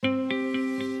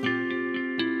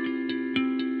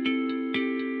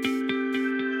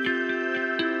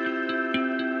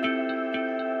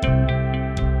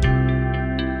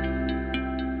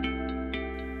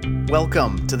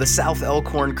Welcome to the South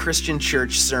Elkhorn Christian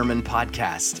Church Sermon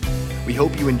Podcast. We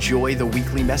hope you enjoy the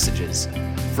weekly messages.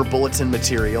 For bulletin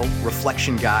material,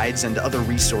 reflection guides, and other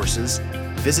resources,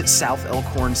 visit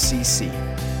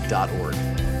southelkhorncc.org.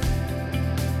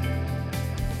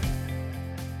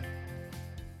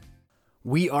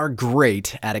 We are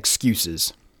great at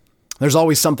excuses. There's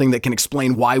always something that can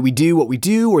explain why we do what we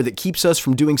do or that keeps us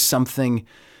from doing something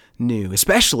new,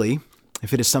 especially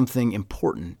if it is something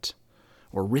important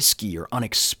or risky or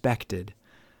unexpected.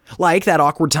 Like that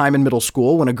awkward time in middle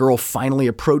school when a girl finally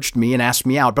approached me and asked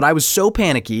me out, but I was so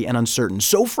panicky and uncertain,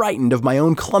 so frightened of my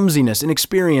own clumsiness,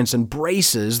 inexperience, and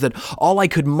braces that all I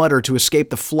could mutter to escape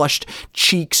the flushed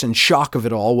cheeks and shock of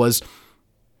it all was,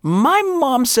 "My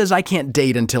mom says I can't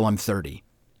date until I'm 30.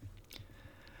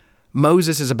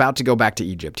 Moses is about to go back to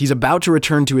Egypt. He's about to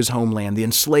return to his homeland, the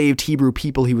enslaved Hebrew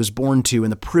people he was born to,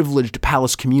 and the privileged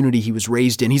palace community he was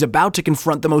raised in. He's about to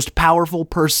confront the most powerful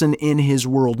person in his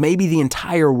world, maybe the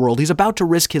entire world. He's about to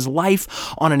risk his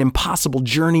life on an impossible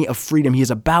journey of freedom. He is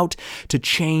about to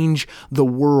change the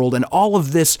world. And all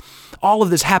of this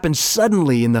happens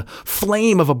suddenly in the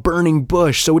flame of a burning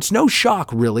bush. So it's no shock,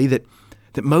 really, that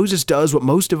Moses does what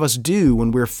most of us do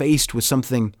when we're faced with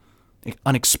something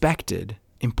unexpected,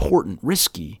 important,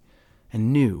 risky,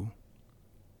 and new.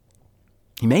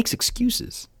 He makes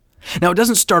excuses. Now, it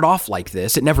doesn't start off like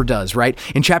this. It never does, right?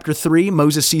 In chapter 3,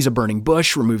 Moses sees a burning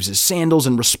bush, removes his sandals,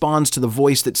 and responds to the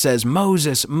voice that says,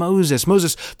 "Moses, Moses."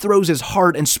 Moses throws his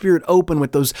heart and spirit open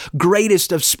with those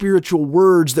greatest of spiritual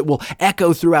words that will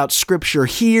echo throughout Scripture.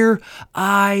 "Here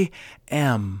I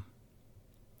am."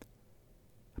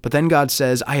 But then God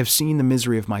says, "I have seen the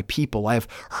misery of my people. I have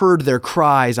heard their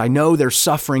cries. I know their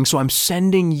suffering, so I'm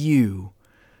sending you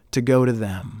to go to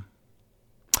them."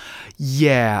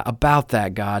 Yeah, about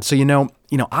that, God. So,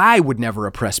 I would never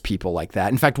oppress people like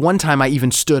that. In fact, one time I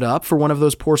even stood up for one of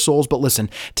those poor souls. But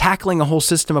listen, tackling a whole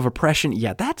system of oppression,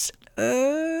 it's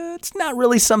not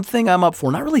really something I'm up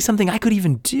for. Not really something I could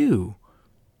even do.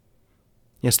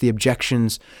 Yes, the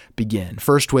objections begin.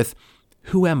 First with,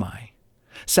 "Who am I?"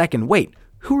 Second, "Wait,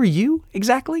 who are you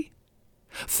exactly?"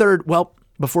 Third,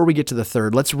 before we get to the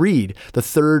third, let's read the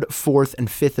third, fourth,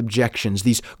 and fifth objections,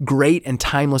 these great and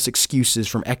timeless excuses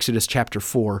from Exodus chapter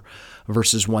 4,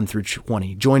 verses 1 through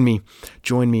 20. Join me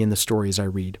in the story as I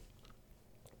read.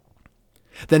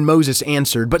 Then Moses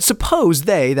answered, "But suppose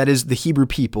they," that is the Hebrew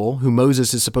people, who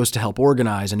Moses is supposed to help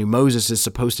organize and who Moses is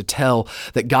supposed to tell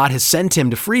that God has sent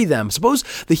him to free them, suppose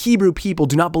the Hebrew people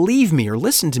do not believe me or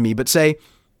listen to me, but say,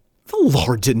 'The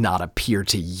Lord did not appear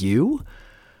to you.'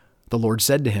 The Lord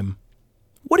said to him,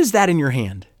 'What is that in your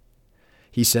hand?'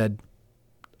 He said,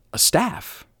 'A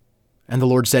staff.' And the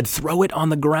Lord said, 'Throw it on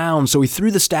the ground.' So he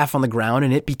threw the staff on the ground,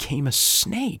 and it became a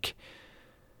snake.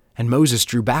 And Moses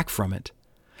drew back from it.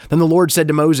 Then the Lord said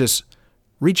to Moses,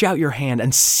 'Reach out your hand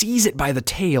and seize it by the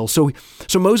tail.' So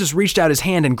Moses reached out his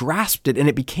hand and grasped it, and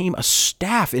it became a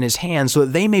staff in his hand, so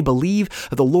that they may believe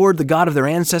that the Lord, the God of their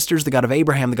ancestors, the God of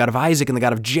Abraham, the God of Isaac, and the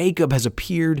God of Jacob, has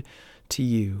appeared to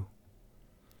you."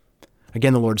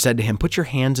 Again, the Lord said to him, "Put your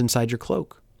hands inside your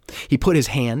cloak." He put his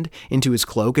hand into his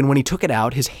cloak, and when he took it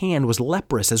out, his hand was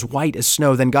leprous, as white as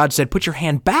snow. Then God said, "Put your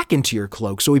hand back into your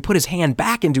cloak." So he put his hand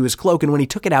back into his cloak, and when he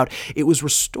took it out, it was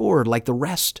restored like the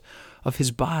rest of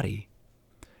his body.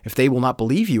 If they will not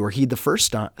believe you or heed the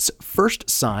first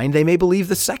sign, they may believe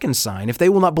the second sign. If they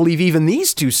will not believe even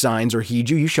these two signs or heed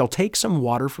you, you shall take some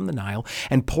water from the Nile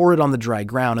and pour it on the dry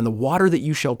ground, and the water that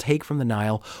you shall take from the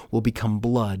Nile will become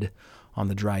blood on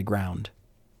the dry ground."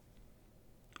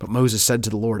 But Moses said to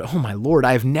the Lord, "Oh, my Lord,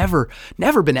 I have never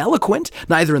been eloquent,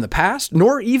 neither in the past,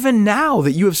 nor even now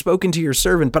that you have spoken to your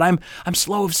servant, but I'm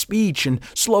slow of speech and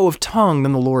slow of tongue."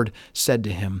 Then the Lord said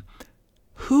to him,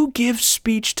 "Who gives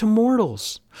speech to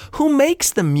mortals? Who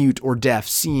makes them mute or deaf,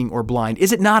 seeing or blind?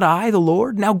 Is it not I, the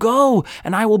Lord? Now go,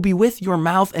 and I will be with your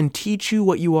mouth and teach you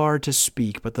what you are to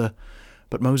speak." But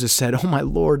Moses said, "Oh, my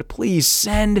Lord, please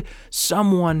send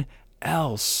someone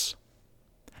else."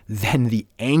 Then the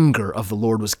anger of the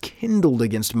Lord was kindled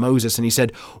against Moses, and he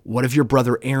said, "What of your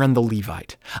brother Aaron the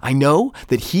Levite? I know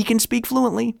that he can speak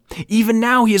fluently. Even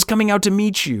now he is coming out to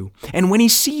meet you, and when he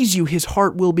sees you, his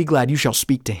heart will be glad. You shall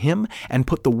speak to him and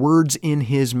put the words in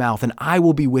his mouth, and I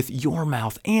will be with your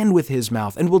mouth and with his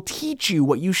mouth, and will teach you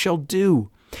what you shall do.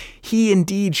 He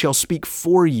indeed shall speak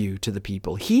for you to the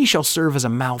people. He shall serve as a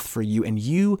mouth for you, and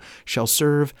you shall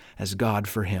serve as God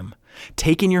for him.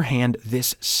 Take in your hand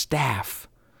this staff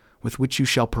with which you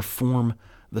shall perform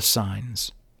the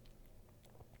signs."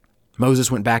 Moses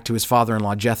went back to his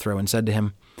father-in-law Jethro and said to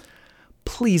him,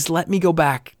 "Please let me go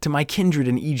back to my kindred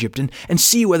in Egypt and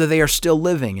see whether they are still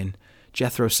living." And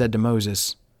Jethro said to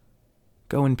Moses,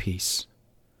 Go in peace."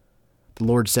 The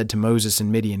Lord said to Moses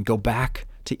in Midian, "Go back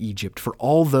to Egypt, for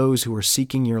all those who are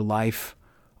seeking your life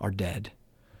are dead."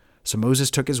 So Moses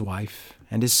took his wife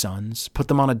and his sons, put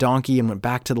them on a donkey, and went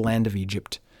back to the land of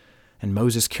Egypt. And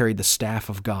Moses carried the staff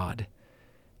of God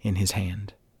in his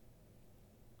hand.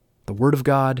 The word of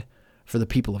God for the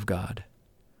people of God.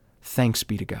 Thanks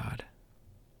be to God.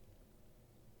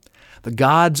 The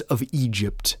gods of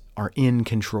Egypt are in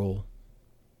control.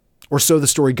 Or so the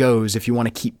story goes if you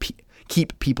want to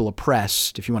keep people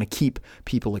oppressed, if you want to keep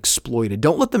people exploited.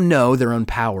 Don't let them know their own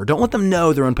power. Don't let them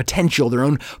know their own potential, their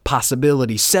own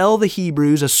possibility. Sell the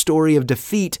Hebrews a story of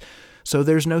defeat so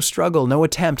there's no struggle, no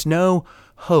attempt, no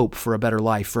hope for a better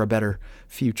life, for a better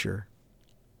future.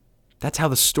 That's how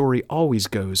the story always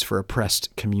goes for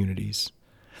oppressed communities.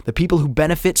 The people who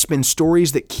benefit spin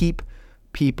stories that keep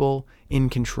people in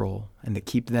control and that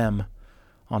keep them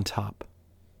on top.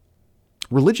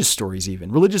 Religious stories even.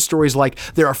 Religious stories like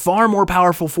there are far more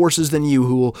powerful forces than you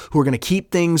who are going to keep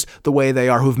things the way they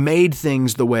are, who've made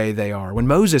things the way they are. When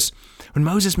Moses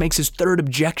makes his third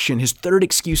objection, his third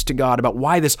excuse to God about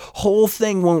why this whole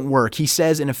thing won't work, he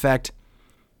says in effect,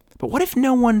 "But what if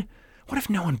no one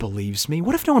believes me?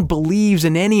 What if no one believes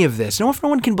in any of this? What if no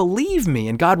one can believe me?"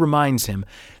 And God reminds him,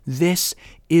 "This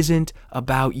isn't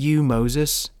about you,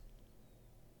 Moses.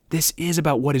 This is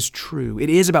about what is true. It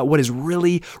is about what is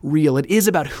really real. It is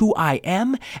about who I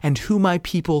am and who my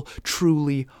people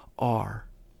truly are."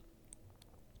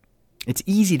 It's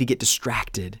easy to get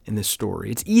distracted in this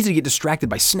story. It's easy to get distracted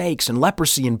by snakes and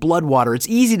leprosy and blood water. It's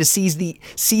easy to see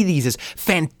these as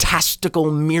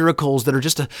fantastical miracles that are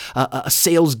just a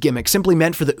sales gimmick, simply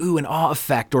meant for the ooh and ah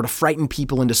effect or to frighten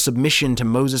people into submission to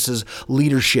Moses'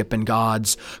 leadership and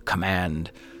God's command.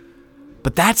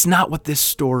 But that's not what this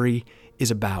story is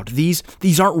about.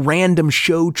 These aren't random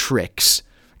show tricks.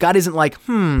 God isn't like,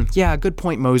 yeah, good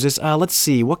point, Moses. Let's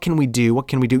see, what can we do? What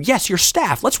can we do? Yes, your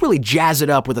staff. Let's really jazz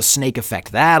it up with a snake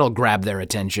effect. That'll grab their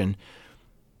attention.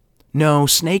 No,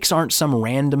 snakes aren't some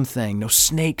random thing. No,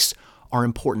 snakes are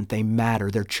important. They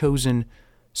matter. They're chosen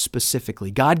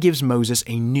specifically. God gives Moses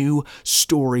a new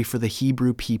story for the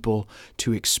Hebrew people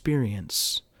to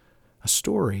experience. A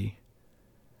story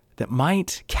that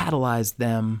might catalyze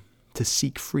them to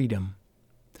seek freedom.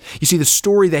 You see, the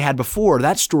story they had before,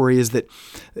 that story is that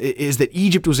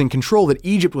Egypt was in control, that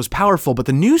Egypt was powerful. But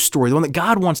the new story, the one that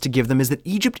God wants to give them, is that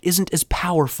Egypt isn't as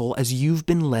powerful as you've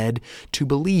been led to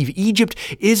believe. Egypt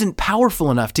isn't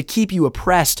powerful enough to keep you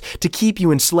oppressed, to keep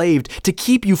you enslaved, to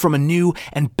keep you from a new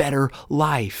and better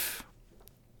life.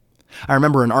 I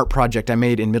remember an art project I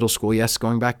made in middle school. Yes,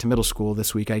 going back to middle school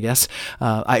this week, I guess.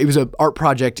 It was an art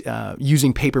project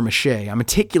using paper mache. I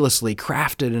meticulously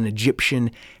crafted an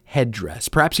Egyptian headdress.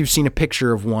 Perhaps you've seen a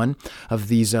picture of one of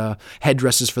these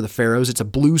headdresses for the pharaohs. It's a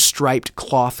blue striped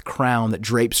cloth crown that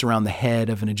drapes around the head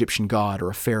of an Egyptian god or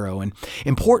a pharaoh. And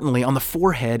importantly, on the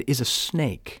forehead is a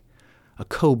snake, a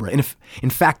cobra. In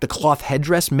fact, the cloth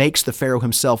headdress makes the pharaoh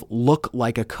himself look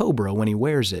like a cobra when he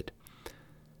wears it.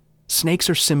 Snakes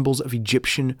are symbols of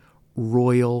Egyptian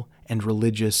royal and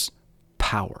religious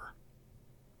power.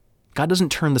 God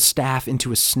doesn't turn the staff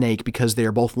into a snake because they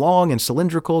are both long and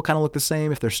cylindrical, kind of look the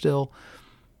same if they're still.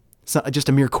 It's not just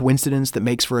a mere coincidence that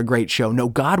makes for a great show. No,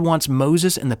 God wants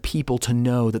Moses and the people to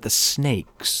know that the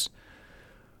snakes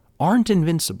aren't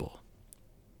invincible.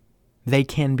 They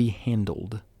can be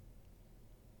handled.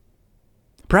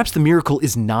 Perhaps the miracle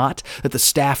is not that the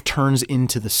staff turns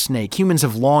into the snake. Humans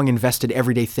have long invested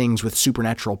everyday things with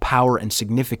supernatural power and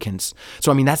significance.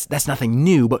 So, that's nothing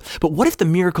new. But what if the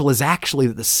miracle is actually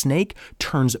that the snake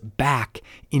turns back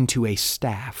into a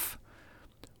staff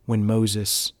when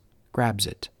Moses grabs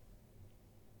it?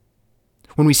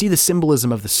 When we see the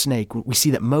symbolism of the snake, we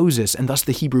see that Moses, and thus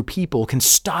the Hebrew people, can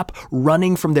stop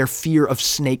running from their fear of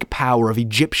snake power, of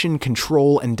Egyptian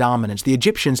control and dominance. The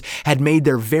Egyptians had made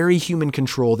their very human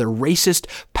control, their racist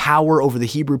power over the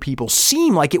Hebrew people,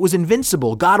 seem like it was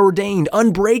invincible, God-ordained,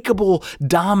 unbreakable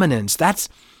dominance. That's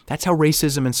how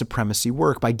racism and supremacy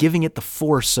work, by giving it the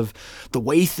force of the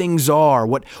way things are,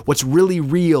 what's really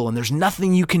real, and there's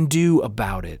nothing you can do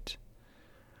about it.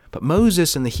 But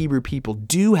Moses and the Hebrew people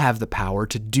do have the power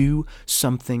to do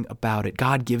something about it.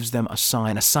 God gives them a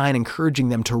sign encouraging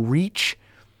them to reach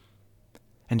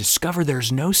and discover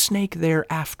there's no snake there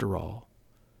after all.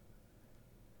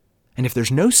 And if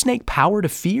there's no snake power to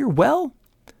fear, well,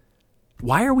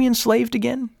 why are we enslaved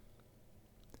again?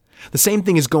 The same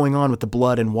thing is going on with the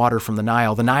blood and water from the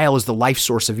Nile. The Nile is the life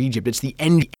source of Egypt. It's the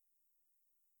end of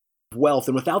wealth.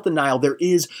 And without the Nile, there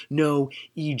is no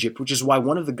Egypt, which is why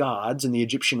one of the gods in the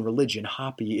Egyptian religion,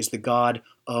 Hapi, is the god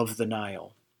of the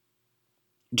Nile.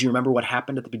 Do you remember what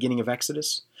happened at the beginning of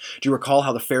Exodus? Do you recall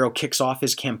how the Pharaoh kicks off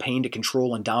his campaign to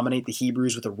control and dominate the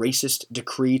Hebrews with a racist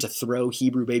decree to throw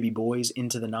Hebrew baby boys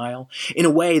into the Nile? In a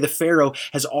way, the Pharaoh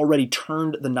has already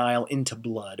turned the Nile into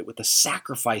blood with the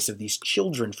sacrifice of these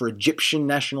children for Egyptian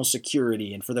national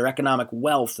security and for their economic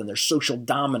wealth and their social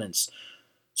dominance.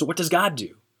 So what does God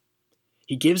do?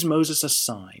 He gives Moses a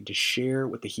sign to share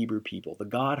with the Hebrew people. The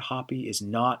God Hapi is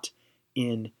not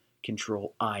in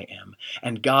control, I am.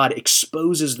 And God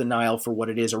exposes the Nile for what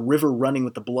it is, a river running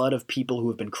with the blood of people who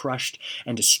have been crushed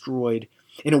and destroyed.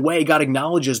 In a way, God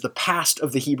acknowledges the past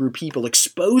of the Hebrew people,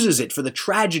 exposes it for the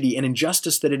tragedy and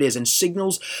injustice that it is, and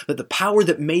signals that the power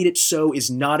that made it so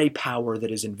is not a power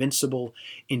that is invincible,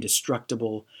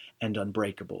 indestructible, and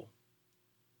unbreakable.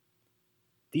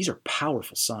 These are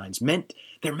powerful signs.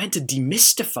 They're meant to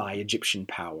demystify Egyptian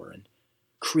power and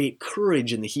create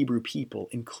courage in the Hebrew people,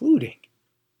 including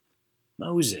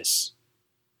Moses.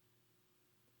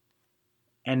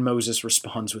 And Moses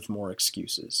responds with more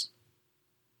excuses.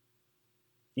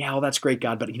 Yeah, well, that's great,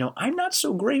 God, but I'm not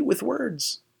so great with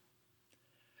words.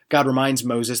 God reminds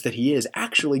Moses that he is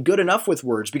actually good enough with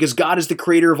words because God is the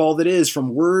creator of all that is,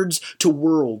 from words to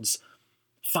worlds.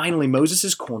 Finally, Moses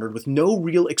is cornered with no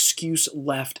real excuse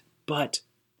left but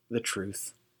the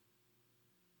truth.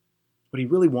 What he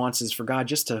really wants is for God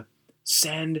just to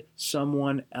send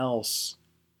someone else.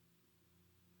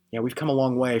 Yeah, we've come a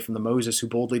long way from the Moses who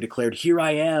boldly declared, "Here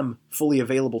I am," fully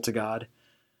available to God,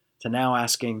 to now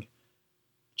asking,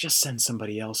 "Just send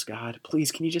somebody else, God.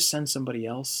 Please, can you just send somebody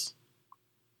else?"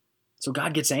 So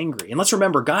God gets angry. And let's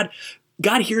remember,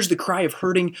 God hears the cry of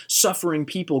hurting, suffering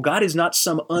people. God is not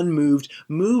some unmoved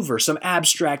mover, some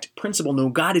abstract principle. No,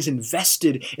 God is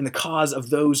invested in the cause of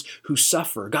those who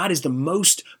suffer. God is the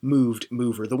most moved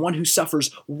mover, the one who suffers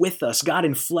with us. God,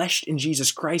 enfleshed in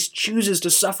Jesus Christ, chooses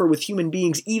to suffer with human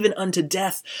beings, even unto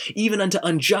death, even unto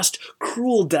unjust,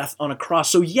 cruel death on a cross.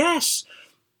 So yes,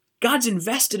 God's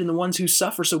invested in the ones who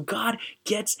suffer, so God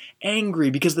gets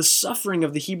angry because the suffering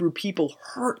of the Hebrew people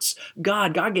hurts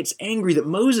God. God gets angry that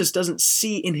Moses doesn't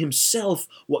see in himself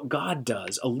what God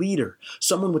does, a leader,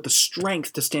 someone with the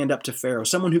strength to stand up to Pharaoh,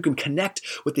 someone who can connect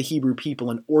with the Hebrew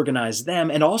people and organize them,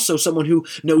 and also someone who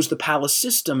knows the palace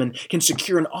system and can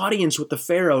secure an audience with the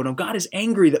Pharaoh. No, God is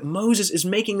angry that Moses is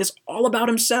making this all about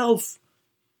himself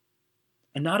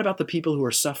and not about the people who are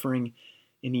suffering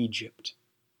in Egypt.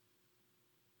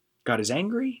 God is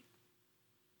angry,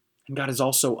 and God is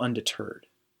also undeterred.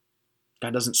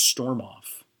 God doesn't storm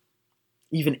off.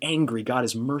 Even angry, God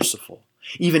is merciful.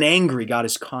 Even angry, God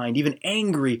is kind. Even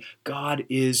angry, God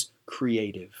is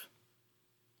creative.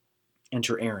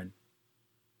 Enter Aaron.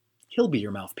 He'll be your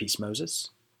mouthpiece,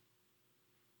 Moses.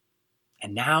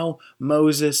 And now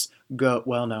Moses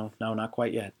no, not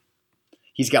quite yet.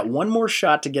 He's got one more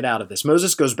shot to get out of this.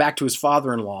 Moses goes back to his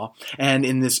father-in-law and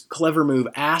in this clever move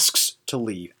asks to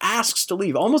leave,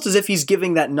 almost as if he's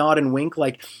giving that nod and wink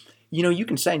like, you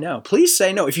can say no. Please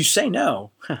say no. If you say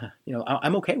no,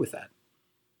 I'm okay with that.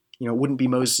 It wouldn't be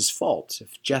Moses' fault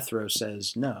if Jethro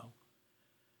says no.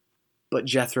 But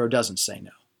Jethro doesn't say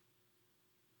no.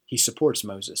 He supports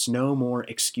Moses. No more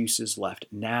excuses left.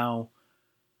 Now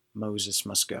Moses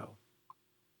must go.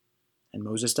 And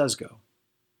Moses does go.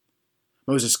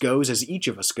 Moses goes as each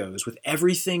of us goes, with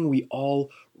everything we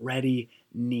already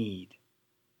need.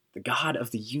 The God of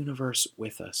the universe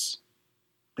with us.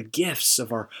 The gifts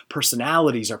of our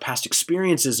personalities, our past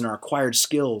experiences, and our acquired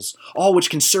skills, all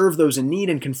which can serve those in need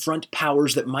and confront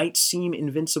powers that might seem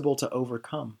invincible to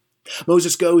overcome.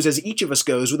 Moses goes as each of us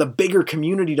goes, with a bigger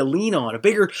community to lean on, a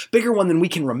bigger one than we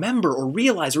can remember or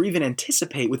realize or even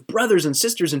anticipate, with brothers and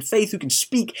sisters in faith who can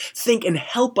speak, think, and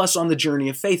help us on the journey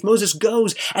of faith. Moses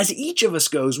goes as each of us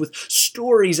goes, with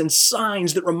stories and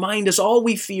signs that remind us all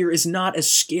we fear is not as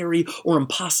scary or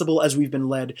impossible as we've been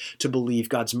led to believe.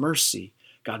 God's mercy,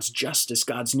 God's justice,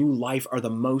 God's new life are the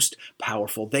most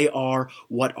powerful. They are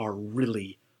what are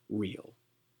really real.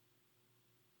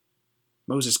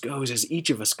 Moses goes as each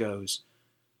of us goes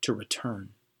to return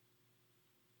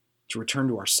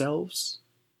to ourselves.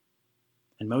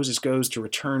 And Moses goes to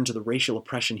return to the racial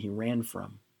oppression he ran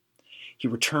from. He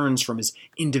returns from his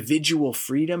individual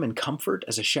freedom and comfort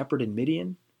as a shepherd in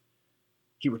Midian.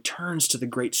 He returns to the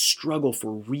great struggle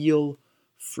for real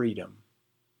freedom,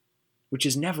 which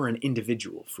is never an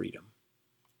individual freedom,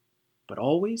 but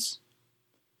always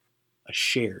a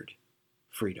shared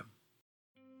freedom.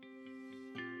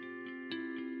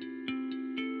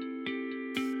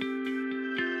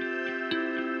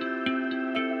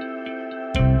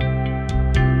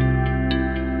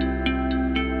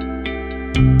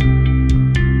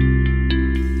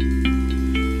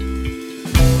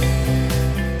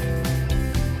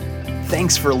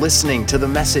 Thanks for listening to the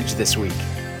message this week.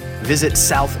 Visit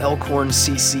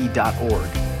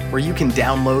southelkhorncc.org, where you can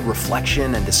download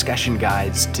reflection and discussion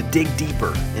guides to dig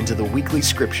deeper into the weekly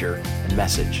scripture and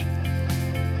message.